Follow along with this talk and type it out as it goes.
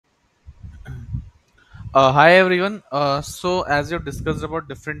Hi everyone. So as you discussed about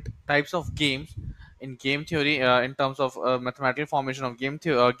different types of games in game theory, in terms of mathematical formation of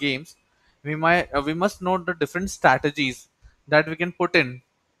games, we must know the different strategies that we can put in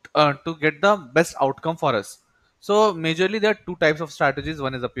to get the best outcome for us. So majorly there are two types of strategies.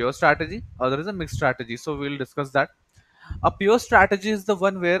 One is a pure strategy, other is a mixed strategy. So we'll discuss that. A pure strategy is the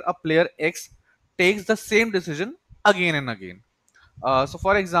one where a player X takes the same decision again and again. So,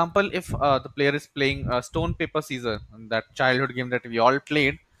 for example, if the player is playing stone, paper, scissors, that childhood game that we all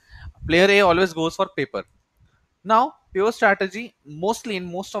played, player A always goes for paper. Now, pure strategy, mostly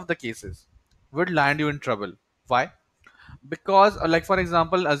in most of the cases, would land you in trouble. Why? Because, like for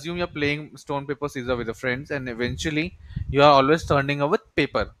example, assume you're playing stone, paper, scissors with your friends, and eventually you are always turning up with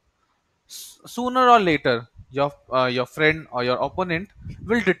paper. Sooner or later your friend or your opponent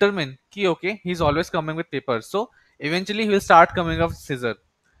will determine ki okay, he's always coming with paper, so eventually he will start coming up with scissor.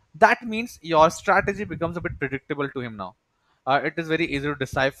 That means your strategy becomes a bit predictable to him now. It is very easy to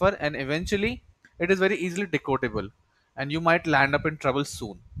decipher, and eventually it is very easily decodable, and you might land up in trouble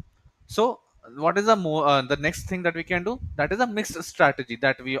soon. So what is the next thing that we can do? That is a mixed strategy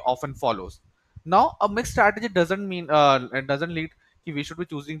that we often follows. Now a mixed strategy doesn't mean it doesn't lead कि we should be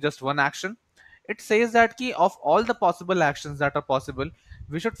choosing just one action. It says that key of all the possible actions that are possible,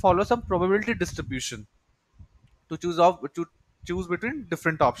 we should follow some probability distribution to choose between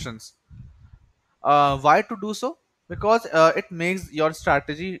different options. Why to do so? Because it makes your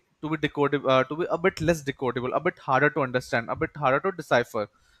strategy to be decodable, to be a bit less decodable, a bit harder to understand, a bit harder to decipher.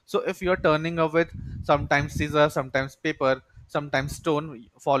 So if you're turning up with sometimes scissors, sometimes paper, sometimes stone,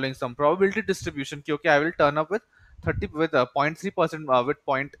 following some probability distribution, okay, I will turn up with 30 with 0.3% with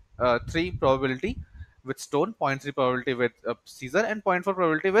point 3 probability with stone, 0.3 probability with scissor, and zero point 0.4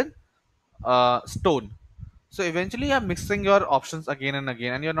 probability with stone. So eventually you're mixing your options again and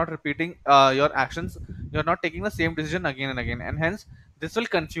again, and you're not repeating your actions. You're not taking the same decision again and again, and hence this will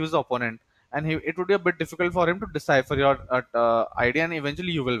confuse the opponent, and it would be a bit difficult for him to decipher your idea, and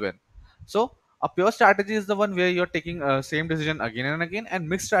eventually you will win. So a pure strategy is the one where you're taking same decision again and again, and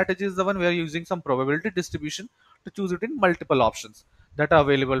mixed strategy is the one where you're using some probability distribution to choose between multiple options that are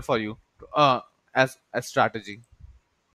available for you as a strategy.